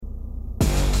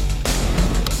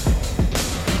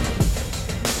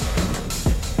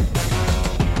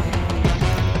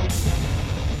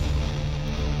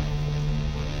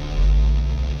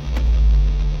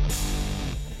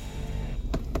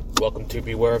to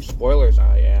beware of spoilers.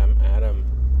 I am Adam.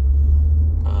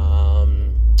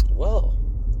 Well,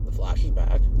 The Flash is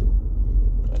back.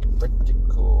 That's pretty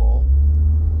cool.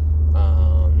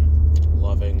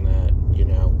 Loving that,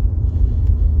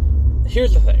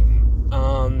 Here's the thing.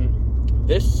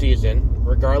 This season,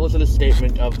 regardless of the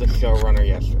statement of the showrunner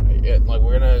yesterday,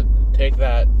 we're gonna take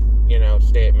that,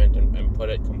 statement and put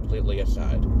it completely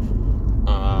aside.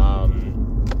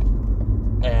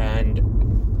 And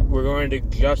we're going to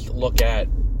just look at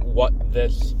what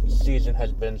this season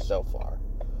has been so far.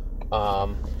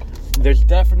 There's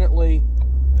definitely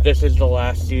this is the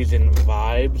last season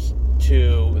vibes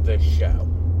to the show.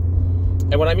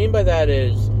 And what I mean by that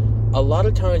is, a lot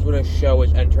of times when a show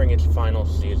is entering its final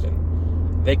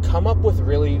season, they come up with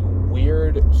really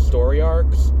weird story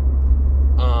arcs,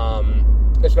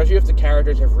 especially if the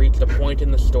characters have reached a point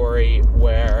in the story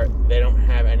where they don't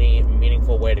have any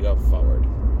meaningful way to go forward.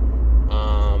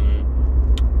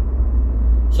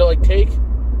 So, take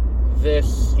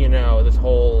this, this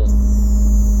whole,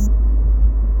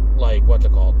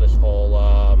 this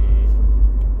whole,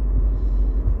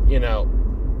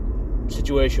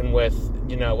 situation with,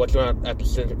 what's going on at the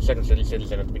Second City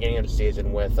Citizen at the beginning of the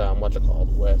season with,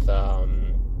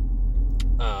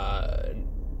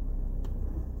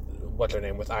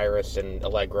 with Iris and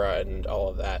Allegra and all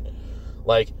of that.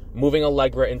 Moving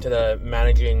Allegra into the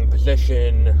managing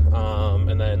position,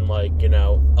 and then,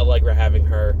 Allegra having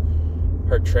her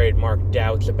trademark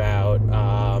doubts about,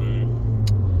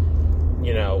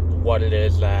 what it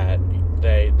is that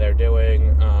they're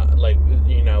doing,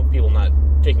 people not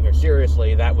taking her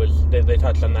seriously. That was, they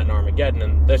touched on that in Armageddon,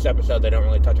 and this episode they don't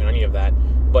really touch on any of that,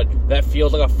 but that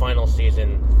feels like a final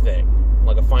season thing,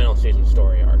 like a final season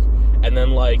story arc. And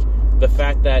then, the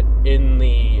fact that in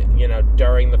the,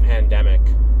 during the pandemic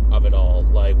of it all,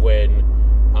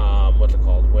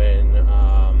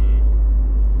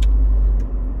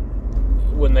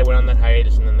 when they went on that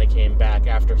hiatus and then they came back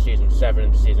after season 7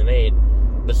 and season 8,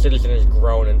 the Citizen has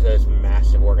grown into this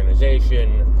massive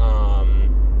organization,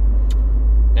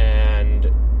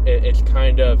 and it's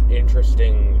kind of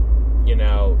interesting,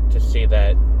 to see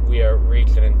that we are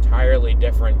reached an entirely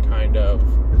different kind of,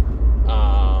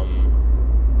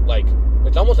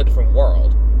 it's almost a different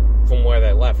world from where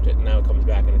they left it, and now it comes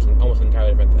back, and it's almost an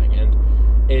entirely different thing, and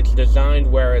it's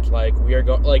designed where it's we are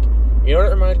going, you know what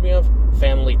it reminds me of?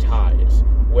 Family Ties,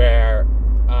 where,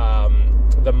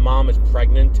 the mom is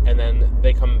pregnant, and then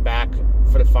they come back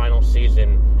for the final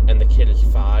season, and the kid is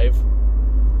 5,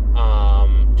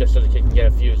 just so the kid can get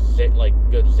a few,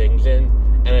 good zings in,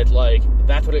 and it's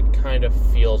that's what it kind of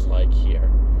feels like here,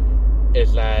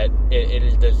 is that it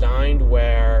is designed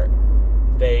where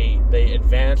they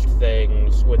advance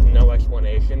things with no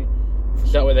explanation,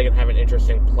 so that way they can have an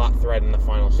interesting plot thread in the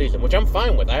final season, which I'm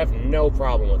fine with. I have no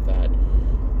problem with that.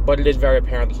 But it is very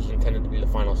apparent this was intended to be the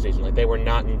final season. They were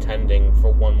not intending for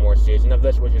one more season of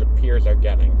this, which it appears they're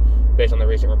getting, based on the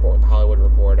recent report with The Hollywood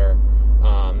Reporter,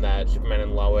 that Superman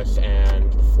and Lois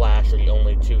and The Flash are the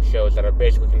only 2 shows that are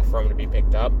basically confirmed to be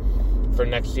picked up for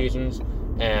next seasons.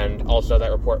 And also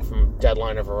that report from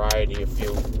Deadline or Variety a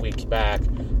few weeks back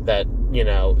that,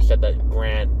 said that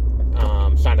Grant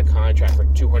signed a contract for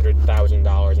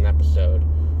 $200,000 an episode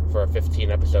for a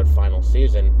 15-episode final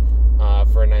season,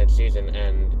 for a 9th season,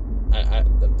 and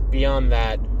beyond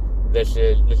that, this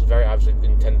is very obviously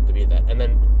intended to be that. And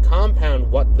then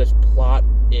compound what this plot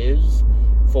is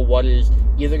for what is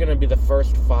either going to be the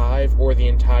first 5 or the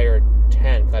entire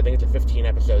 10, because I think it's a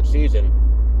 15-episode season.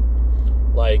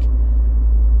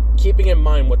 Keeping in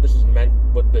mind what this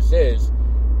is,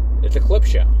 it's a clip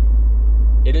show.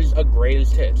 It is a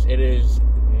greatest hits. It is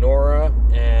Nora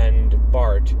and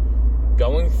Bart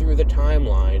going through the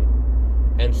timeline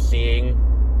and seeing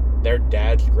their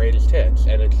dad's greatest hits,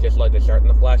 and it's just they start in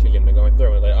the Flash again. They're going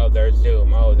through, and there's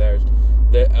Zoom. There's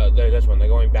this one. They're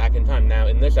going back in time. Now,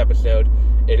 in this episode,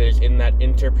 it is in that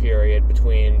interperiod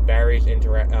between Barry's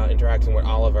interaction with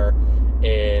Oliver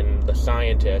in The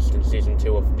Scientist in season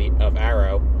 2 of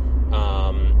Arrow,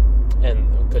 and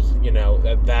because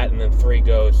that, and then 3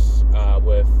 Ghosts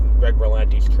with Greg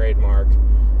Berlanti's trademark.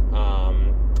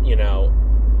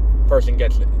 Person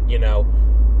gets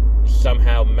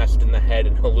somehow messed in the head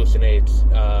and hallucinates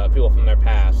people from their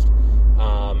past.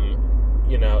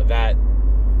 That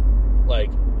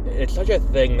it's such a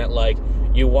thing that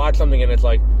you watch something and it's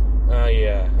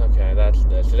yeah, okay, that's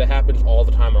this. It happens all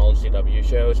the time on all the CW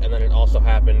shows, and then it also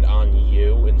happened on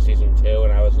You in season 2,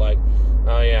 and I was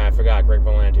oh yeah, I forgot Greg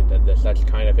Berlanti did this. That's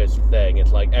kind of his thing.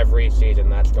 It's every season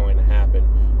that's going to happen,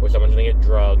 where someone's going to get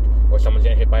drugged, or someone's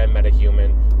going to get hit by a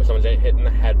metahuman, or someone's going to get hit in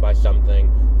the head by something,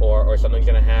 or something's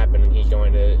going to happen, and he's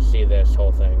going to see this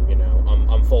whole thing,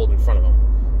 unfold in front of him.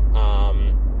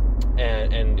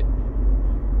 And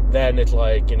then it's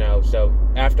like, so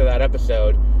after that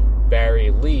episode,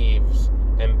 Barry leaves,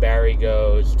 and Barry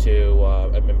goes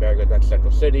back to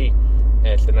Central City, and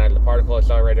it's the night of the particle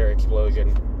accelerator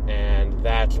explosion, and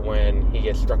that's when he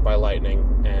gets struck by lightning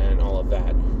and all of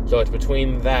that. So it's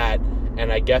between that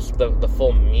and I guess the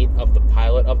full meat of the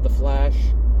pilot of The Flash,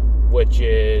 which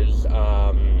is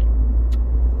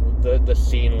the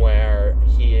scene where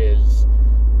he is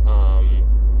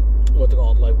what's it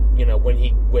called, like, when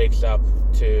he wakes up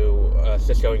to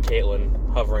Cisco and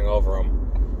Caitlin hovering over him,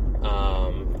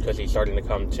 because he's starting to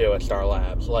come to at Star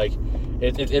Labs. Like,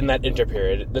 it's in that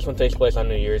interperiod. This one takes place on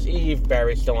New Year's Eve.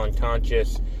 Barry's still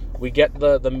unconscious. We get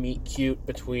the meet cute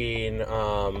between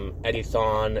Eddie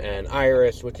Thawne and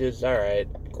Iris, which is alright,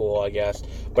 cool, I guess.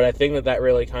 But I think that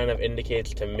really kind of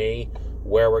indicates to me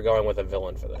where we're going with a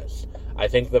villain for this. I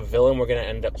think the villain we're going to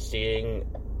end up seeing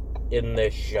in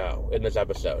this show, in this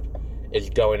episode, is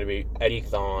going to be Eddie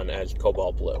Thawne as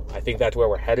Cobalt Blue. I think that's where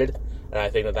we're headed, and I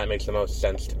think that makes the most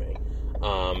sense to me.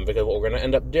 Because what we're going to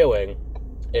end up doing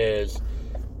is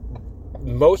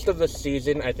most of the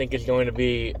season, I think, is going to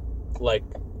be like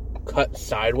cut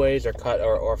sideways or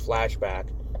flashback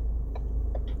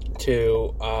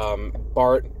to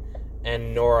Bart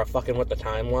and Nora fucking with the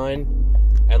timeline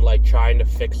and like trying to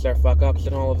fix their fuck ups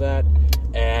and all of that.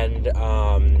 And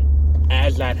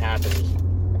as that happens,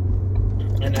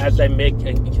 and as they make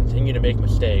and continue to make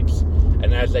mistakes,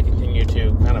 and as they continue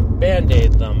to kind of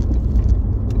band-aid them,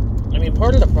 I mean,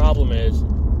 part of the problem is,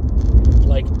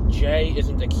 like, Jay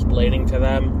isn't explaining to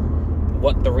them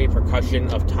what the repercussion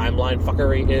of timeline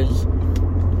fuckery is.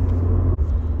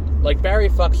 Like, Barry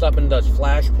fucks up and does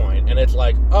Flashpoint, and it's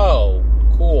like, oh,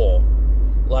 cool.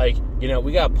 Like,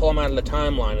 we gotta pull him out of the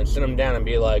timeline and sit him down and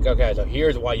be like, okay, so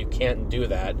here's why you can't do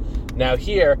that. Now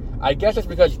here, I guess it's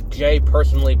because Jay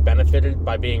personally benefited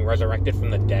by being resurrected from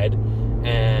the dead,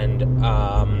 and,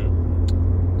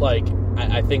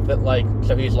 I think that,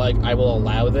 so he's like, I will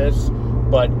allow this,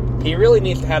 but he really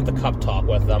needs to have the cup talk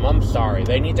with them. I'm sorry.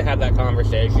 They need to have that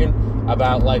conversation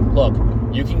about, look,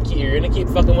 you're gonna keep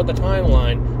fucking with the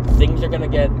timeline, things are gonna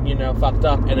get, fucked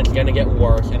up, and it's gonna get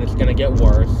worse, and it's gonna get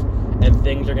worse, and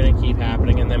things are gonna keep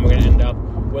happening, and then we're gonna end up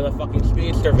with a fucking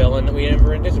speedster villain that we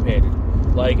never anticipated.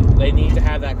 Like, they need to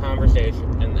have that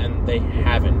conversation, and they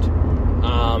haven't.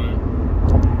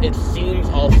 It seems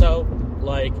also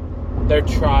like they're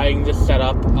trying to set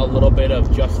up a little bit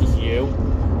of Justice U.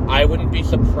 I wouldn't be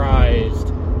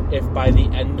surprised if by the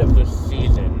end of the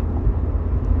season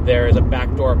there is a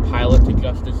backdoor pilot to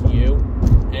Justice U,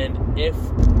 and if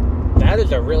that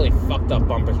is a really fucked up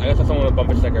bumper, I guess that's someone with a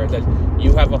bumper sticker that says,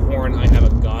 you have a horn, I have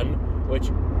a gun, which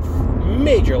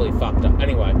majorly fucked up.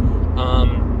 Anyway,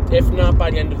 if not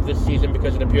by the end of this season,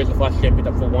 because it appears the Flash can't be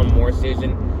up for one more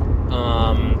season,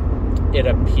 it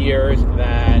appears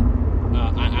that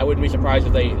I wouldn't be surprised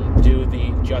if they do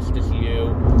the Justice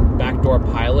U backdoor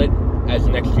pilot as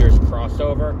next year's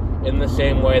crossover, in the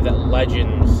same way that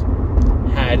Legends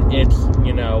had its,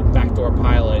 backdoor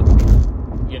pilot,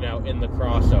 in the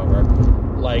crossover.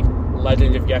 Like,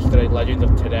 Legends of Yesterday, Legends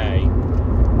of Today,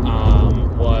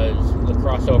 was the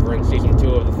crossover in Season 2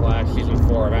 of The Flash, Season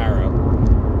 4 of Arrow.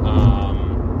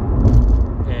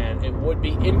 And it would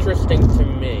be interesting to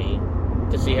me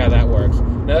to see how that works.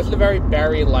 Now, this is a very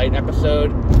Barry light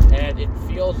episode, and it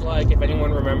feels like, if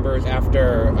anyone remembers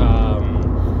after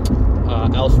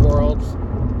Elseworlds,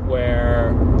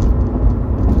 where,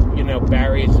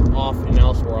 Barry's off in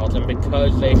Elseworlds, and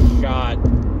because they shot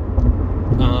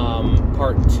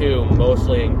Part 2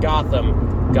 mostly in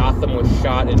Gotham was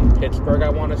shot in Pittsburgh, I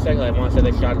want to say. I want to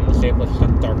say they shot it in the same place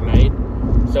as Dark Knight.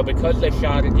 So because they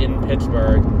shot it in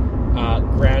Pittsburgh,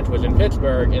 Grant was in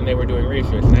Pittsburgh, and they were doing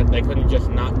reshoots, and they couldn't just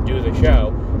not do the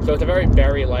show. So it's a very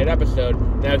Barry light episode.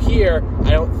 Now here,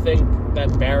 I don't think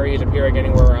that Barry is appearing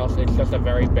anywhere else. It's just a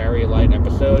very Barry light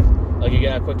episode. Like, you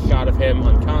get a quick shot of him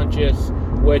unconscious,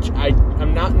 which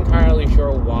I'm not entirely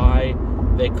sure why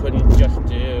they couldn't just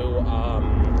do,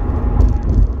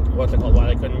 why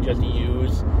they couldn't just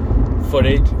use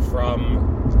footage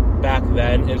from back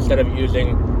then instead of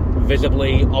using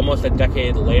visibly almost a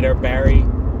decade later Barry,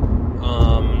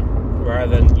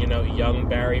 rather than, young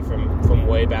Barry from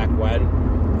way back when.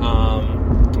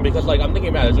 Because, I'm thinking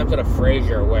about it, there's an episode of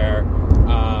Frasier where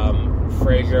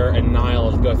Frasier and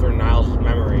Niles go through Niles'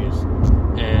 memories,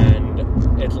 and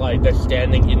it's like they're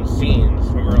standing in scenes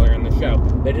from earlier in the show.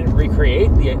 They didn't recreate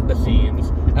the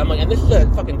scenes, And I'm like, and this is a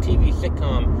fucking TV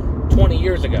sitcom 20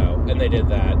 years ago, and they did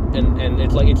that. And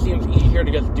it's like, it seems easier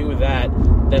to just do that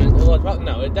than, well,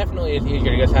 no, it definitely is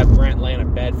easier to just have Grant lay in a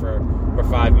bed for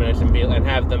 5 minutes and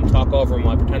have them talk over him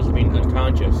while potentially being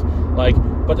unconscious. Like,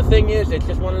 but the thing is, it's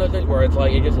just one of those things where it's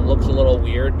like, it just looks a little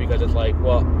weird, because it's like,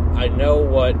 well, I know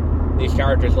what these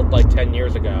characters looked like 10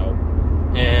 years ago,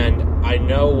 and I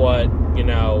know what, you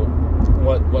know,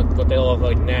 what they look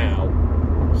like now.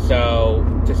 So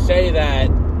to say that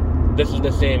this is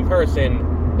the same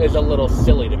person is a little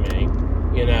silly to me,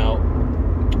 you know.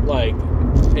 Like,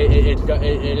 it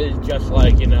is just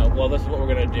like, you know, well, this is what we're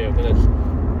gonna do because it's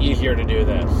easier to do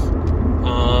this.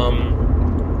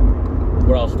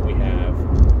 What else do we have?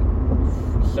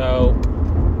 So,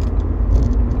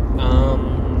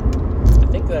 I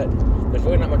think that there's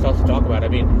really not much else to talk about. I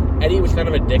mean, Eddie was kind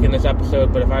of a dick in this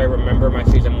episode, but if I remember my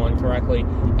season 1 correctly,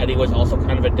 Eddie was also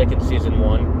kind of a dick in season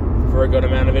 1 for a good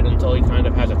amount of it, until he kind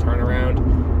of has a turnaround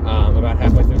about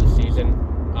halfway through the season,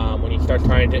 when he starts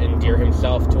trying to endear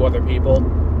himself to other people,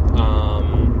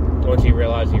 once he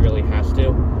realizes he really has to.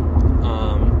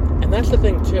 And that's the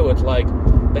thing too, it's like,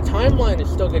 the timeline is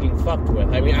still getting fucked with.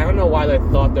 I mean, I don't know why they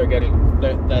thought they're getting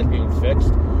that being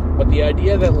fixed, but the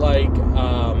idea that, like,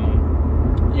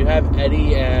 you have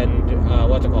Eddie and,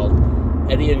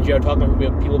 Eddie and Joe talking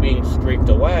about people being streaked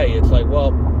away, it's like,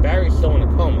 well, Barry's still in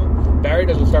a coma. Barry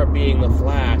doesn't start being the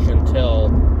Flash until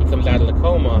he comes out of the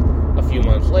coma a few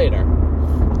months later.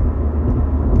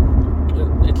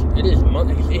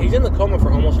 He's in the coma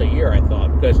for almost a year, I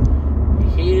thought, because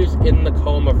he's in the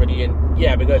coma for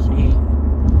because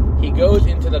he goes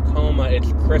into the coma,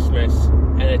 it's Christmas,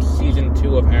 and it's season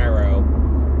 2 of Arrow,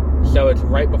 so it's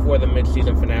right before the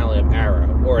mid-season finale of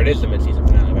Arrow, or it is the mid-season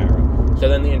finale of Arrow. So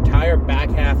then the entire back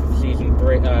half of season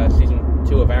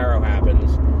 2 of Arrow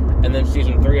happens, and then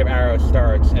season 3 of Arrow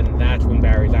starts, and that's when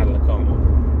Barry's out of the coma,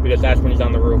 because that's when he's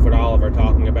on the roof with Oliver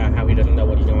talking about how he doesn't know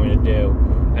what he's going to do,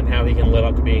 and how he can live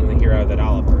up to being the hero that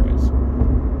Oliver is.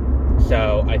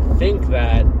 So I think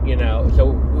that, you know,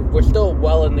 so we're still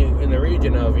well in the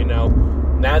region of, you know,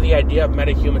 now the idea of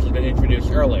metahumans has been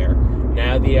introduced earlier.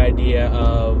 Now the idea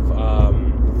of,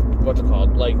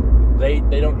 like,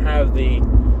 they don't have the,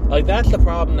 like, that's the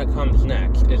problem that comes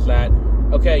next, is that,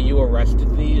 okay, you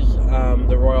arrested these,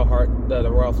 the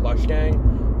Royal Flush Gang,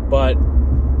 but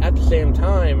at the same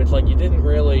time, it's like, you didn't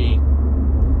really,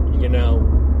 you know,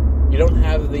 you don't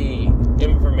have the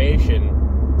information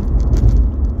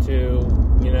to,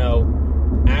 you know,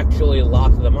 actually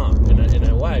lock them up in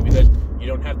a way, because you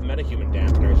don't have the metahuman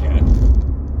dampeners yet,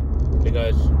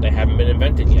 because they haven't been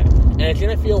invented yet. And it's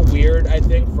going to feel weird, I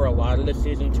think, for a lot of this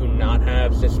season to not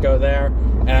have Cisco there,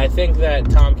 and I think that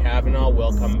Tom Cavanaugh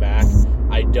will come back,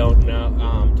 I don't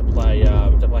know, to play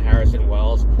Harrison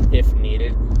Wells if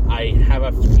needed. I have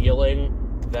a feeling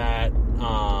that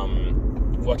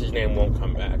what's his name won't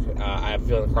come back. I have a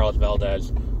feeling Carlos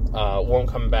Valdez won't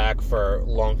come back for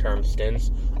long-term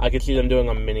stints. I could see them doing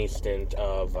a mini stint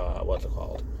of,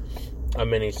 a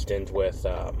mini stint with,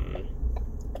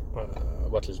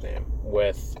 what's his name?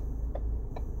 With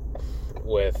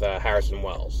Harrison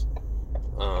Wells.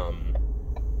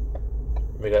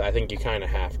 Because I think you kind of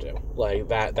have to. Like,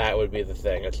 that would be the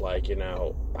thing. It's like, you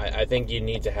know, I think you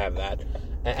need to have that.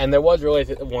 And there was really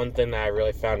one thing that I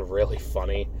really found really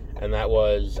funny, and that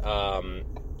was,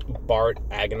 Bart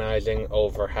agonizing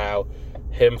over how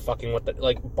him fucking with the,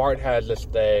 like, Bart has this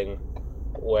thing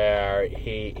where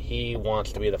he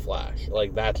wants to be the Flash.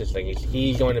 Like, that's his thing.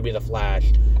 He's going to be the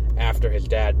Flash after his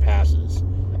dad passes.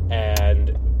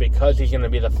 And because he's going to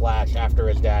be the Flash after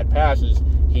his dad passes,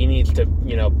 he needs to,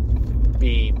 you know,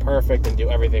 be perfect and do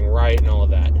everything right and all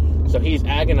of that. So he's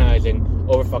agonizing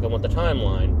over fucking with the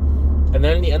timeline. And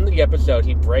then at the end of the episode,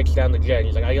 he breaks down to Jay, and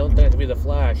he's like, I don't think I have to be the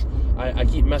Flash. I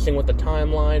keep messing with the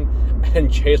timeline. And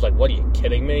Jay's like, what, are you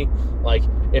kidding me? Like,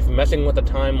 if messing with the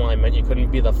timeline meant you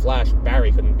couldn't be the Flash,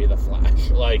 Barry couldn't be the Flash.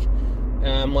 Like, and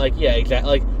I'm like, yeah,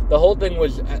 exactly. Like, the whole thing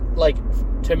was, like,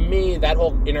 to me, that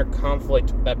whole inner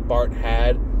conflict that Bart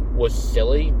had was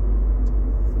silly.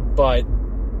 But,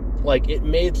 like, it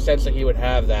made sense that he would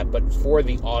have that, but for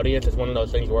the audience, it's one of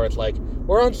those things where it's like,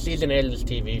 we're on season 8 of this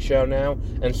TV show now,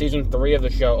 and season 3 of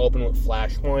the show opened with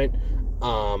Flashpoint,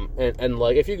 and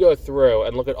like, if you go through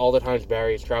and look at all the times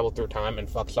Barry's traveled through time and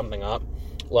fucked something up,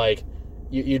 like,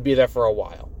 you'd be there for a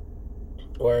while.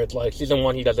 Where it's like, season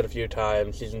 1 he does it a few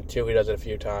times, season 2 he does it a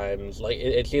few times, like,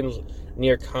 it seems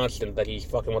near constant that he's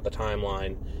fucking with the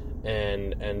timeline,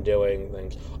 and doing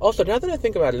things. Also, now that I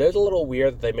think about it, it is a little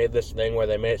weird that they made this thing where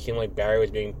they made it seem like Barry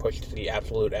was being pushed to the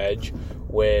absolute edge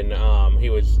when he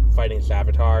was fighting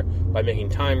Savitar by making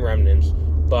time remnants,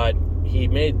 but he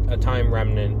made a time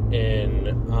remnant in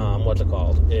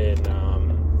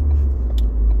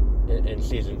in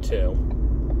season 2.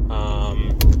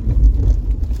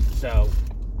 So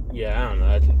yeah, I don't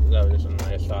know. That was just something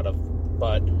I just thought of,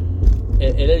 but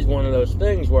it is one of those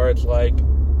things where it's like,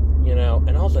 you know,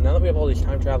 and also now that we have all these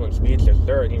time traveling speedsters, is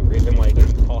there any reason why he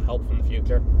couldn't call help from the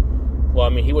future? Well, I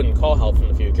mean, he wouldn't call help from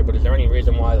the future, but is there any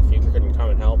reason why the future couldn't come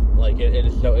and help? Like, it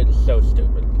is so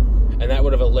stupid. And that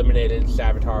would have eliminated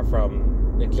Savitar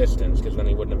from existence, because then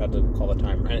he wouldn't have had to call the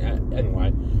timer.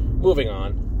 Anyway, moving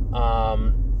on.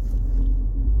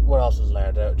 What else is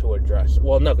there to address?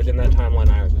 Well, no, because in that timeline,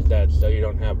 Iris is dead, so you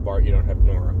don't have Bart, you don't have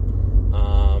Nora.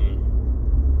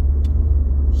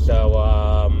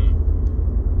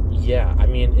 Yeah, I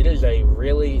mean, it is a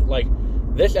really, like,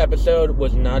 this episode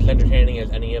was not as entertaining as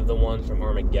any of the ones from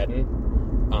Armageddon.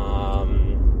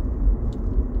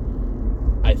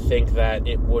 I think that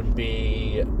it would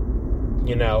be,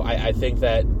 you know, I think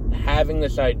that having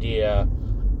this idea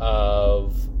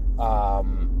of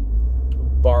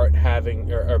Bart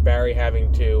having, or Barry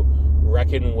having to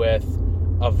reckon with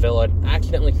a villain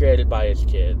accidentally created by his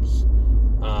kids,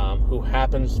 who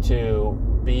happens to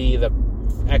be the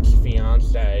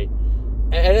ex-fiancé.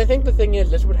 And I think the thing is,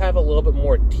 this would have a little bit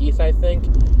more teeth, I think,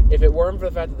 if it weren't for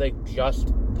the fact that they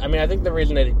just... I mean, I think the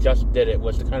reason they just did it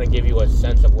was to kind of give you a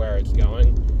sense of where it's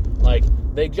going. Like,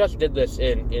 they just did this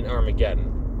in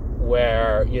Armageddon,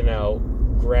 where, you know,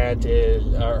 Grant is...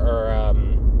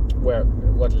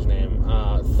 what's his name?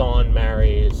 Thawne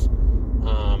marries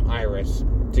Iris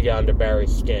to get under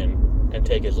Barry's skin and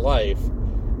take his life.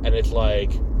 And it's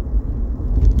like...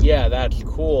 yeah, that's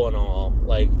cool and all.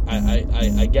 Like,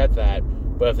 I get that.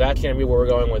 But if that's going to be where we're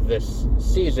going with this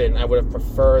season, I would have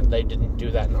preferred they didn't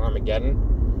do that in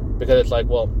Armageddon. Because it's like,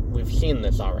 well, we've seen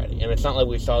this already. And it's not like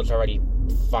we saw this already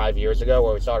 5 years ago,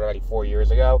 or we saw it already 4 years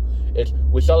ago.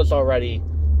 We saw this already,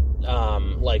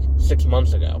 6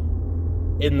 months ago.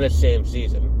 In this same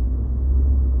season.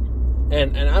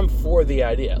 And I'm for the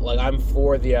idea. Like, I'm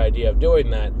for the idea of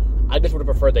doing that. I just would have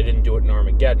preferred they didn't do it in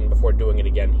Armageddon before doing it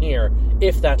again here,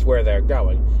 if that's where they're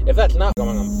going. If that's not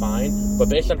going, I'm fine. But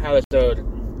based on how this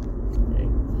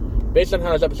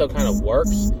episode kind of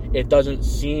works, it doesn't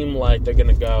seem like they're going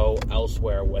to go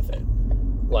elsewhere with it.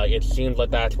 Like, it seems like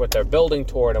that's what they're building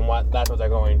toward, and that's what they're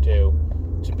going to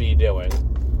be doing.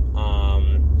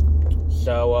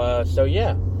 So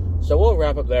yeah. So we'll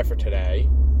wrap up there for today.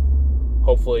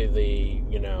 Hopefully the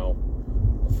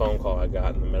phone call I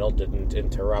got in the middle didn't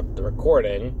interrupt the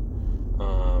recording.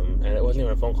 And it wasn't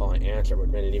even a phone call I answered, which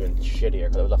made it even shittier,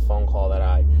 because it was a phone call that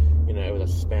it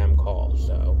was a spam call.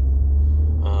 So,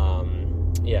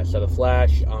 yeah, so The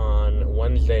Flash on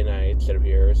Wednesday nights, it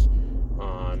appears,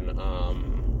 on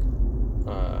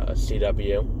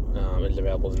CW. It's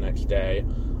available the next day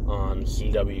on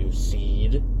CW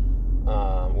Seed,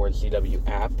 or the CW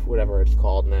app, whatever it's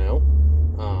called now.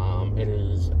 It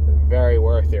is very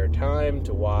worth your time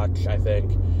to watch, I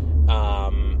think.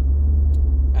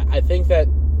 I think that,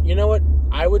 you know what,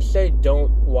 I would say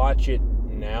don't watch it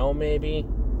now, maybe,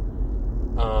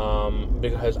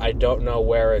 because I don't know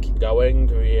where it's going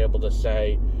to be able to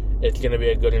say it's going to be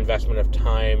a good investment of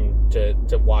time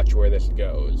to watch where this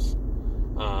goes.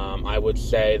 I would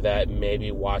say that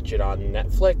maybe watch it on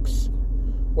Netflix,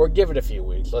 or give it a few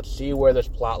weeks. Let's see where this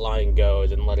plot line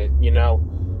goes, and let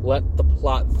the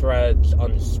plot threads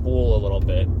unspool a little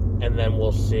bit, and then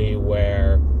we'll see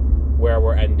where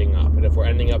we're ending up. And if we're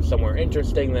ending up somewhere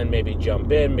interesting, then maybe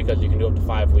jump in, because you can do up to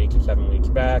 5 weeks or 7 weeks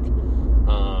back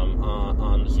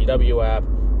on the CW app,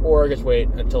 or just wait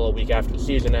until a week after the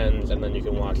season ends, and then you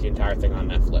can watch the entire thing on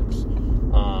Netflix.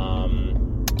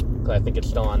 Because I think it's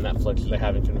still on Netflix, they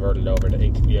haven't converted over to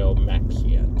HBO Max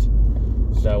yet.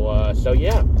 So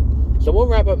yeah. So we'll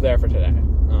wrap up there for today.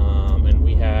 And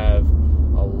we have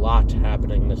a lot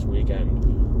happening this weekend.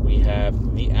 We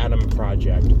have The Atom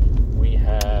Project. We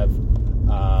have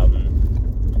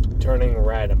Turning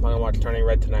Red. I'm going to watch Turning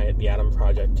Red tonight, The Atom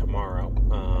Project tomorrow.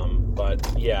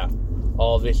 But yeah,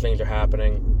 all of these things are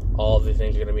happening. All of these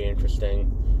things are going to be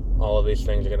interesting. All of these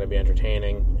things are going to be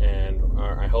entertaining, and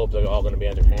I hope they're all going to be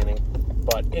entertaining.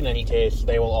 But in any case,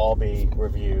 they will all be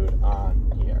reviewed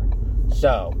on here.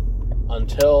 So,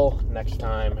 until next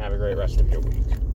time, have a great rest of your week.